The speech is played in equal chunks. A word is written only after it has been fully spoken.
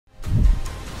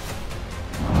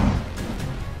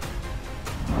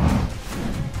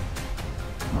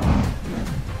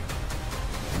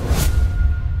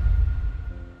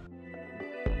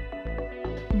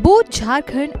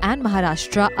Jharkhand and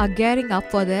Maharashtra are gearing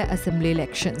up for their assembly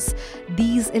elections.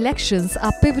 These elections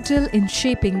are pivotal in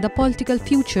shaping the political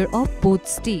future of both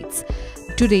states.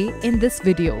 Today, in this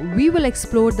video, we will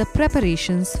explore the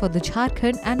preparations for the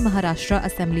Jharkhand and Maharashtra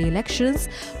assembly elections,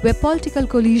 where political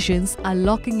coalitions are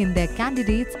locking in their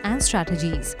candidates and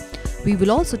strategies. We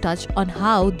will also touch on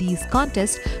how these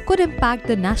contests could impact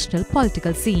the national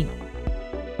political scene.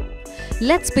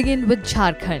 Let's begin with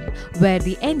Jharkhand, where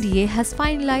the NDA has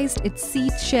finalized its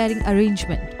seat-sharing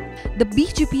arrangement. The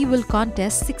BJP will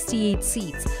contest 68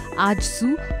 seats,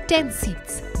 AJSU 10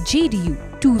 seats, JDU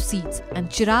 2 seats, and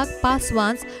Chirag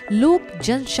Paswan's Lok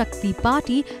Janshakti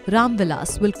Party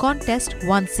Ramvilas will contest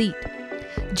 1 seat.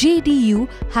 JDU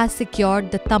has secured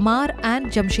the Tamar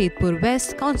and Jamshedpur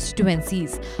West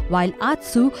constituencies, while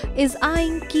AJSU is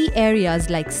eyeing key areas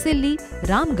like Silli,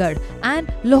 Ramgarh and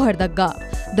Lohardagga.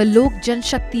 The Lok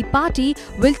Janshakti Party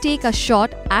will take a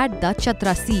shot at the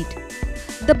Chatra seat.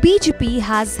 The BJP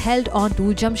has held on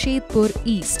to Jamshedpur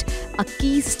East, a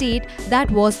key state that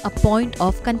was a point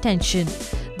of contention.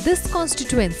 This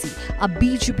constituency, a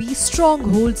BJP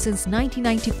stronghold since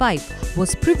 1995,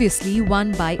 was previously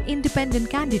won by independent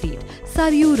candidate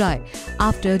Saryu Rai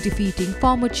after defeating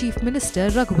former Chief Minister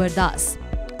Raghubar Das.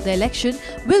 The election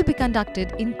will be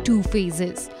conducted in 2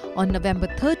 phases, on November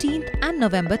 13th and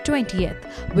November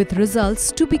 20th, with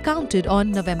results to be counted on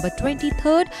November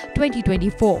 23rd,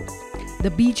 2024. The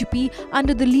BJP,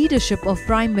 under the leadership of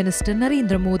Prime Minister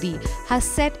Narendra Modi, has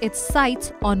set its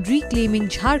sights on reclaiming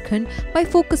Jharkhand by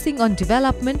focusing on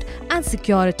development and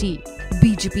security.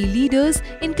 BJP leaders,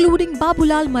 including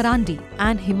Babulal Marandi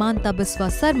and Himanta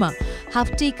Biswa Sarma,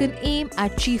 have taken aim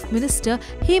at Chief Minister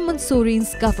Hemant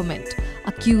Soren's government,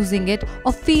 accusing it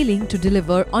of failing to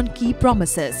deliver on key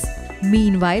promises.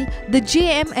 Meanwhile, the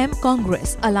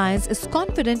JMM-Congress alliance is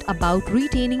confident about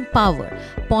retaining power,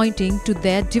 pointing to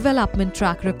their development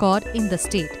track record in the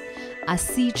state. As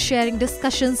seat-sharing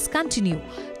discussions continue,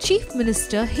 Chief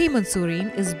Minister Hemant Soren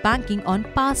is banking on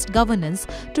past governance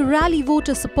to rally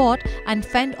voter support and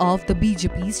fend off the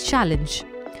BJP's challenge.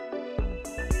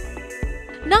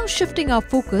 Now shifting our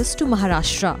focus to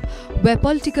Maharashtra, where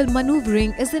political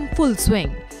maneuvering is in full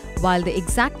swing. While the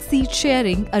exact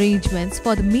seat-sharing arrangements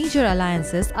for the major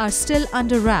alliances are still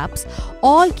under wraps,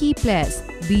 all key players,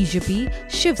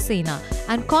 BJP, Shiv Sena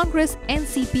and Congress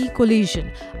NCP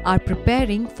coalition, are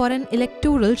preparing for an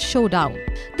electoral showdown.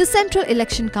 The Central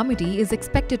Election Committee is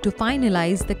expected to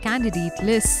finalize the candidate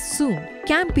lists soon.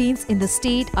 Campaigns in the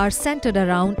state are centered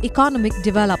around economic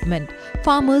development,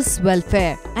 farmers'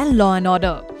 welfare and law and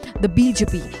order. The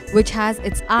BJP, which has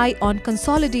its eye on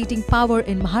consolidating power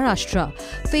in Maharashtra,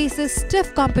 faces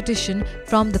stiff competition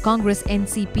from the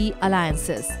Congress-NCP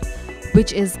alliances,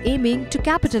 which is aiming to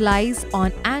capitalize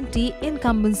on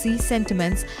anti-incumbency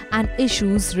sentiments and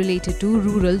issues related to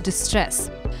rural distress.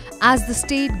 As the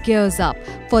state gears up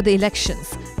for the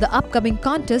elections, the upcoming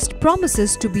contest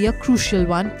promises to be a crucial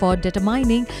one for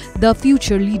determining the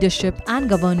future leadership and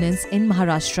governance in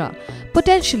Maharashtra,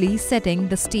 potentially setting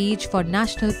the stage for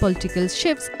national political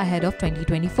shifts ahead of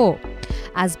 2024.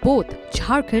 As both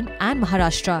Jharkhand and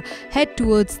Maharashtra head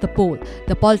towards the poll,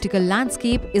 the political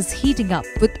landscape is heating up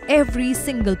with every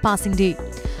single passing day.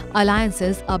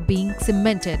 Alliances are being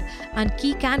cemented and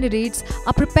key candidates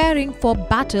are preparing for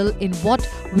battle in what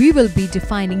we will be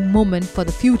defining moment for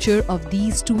the future of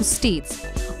these 2 states.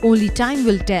 Only time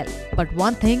will tell, but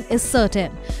one thing is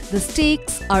certain, the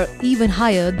stakes are even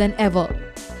higher than ever.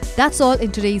 That's all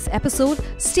in today's episode.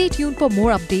 Stay tuned for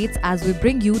more updates as we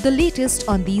bring you the latest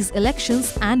on these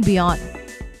elections and beyond.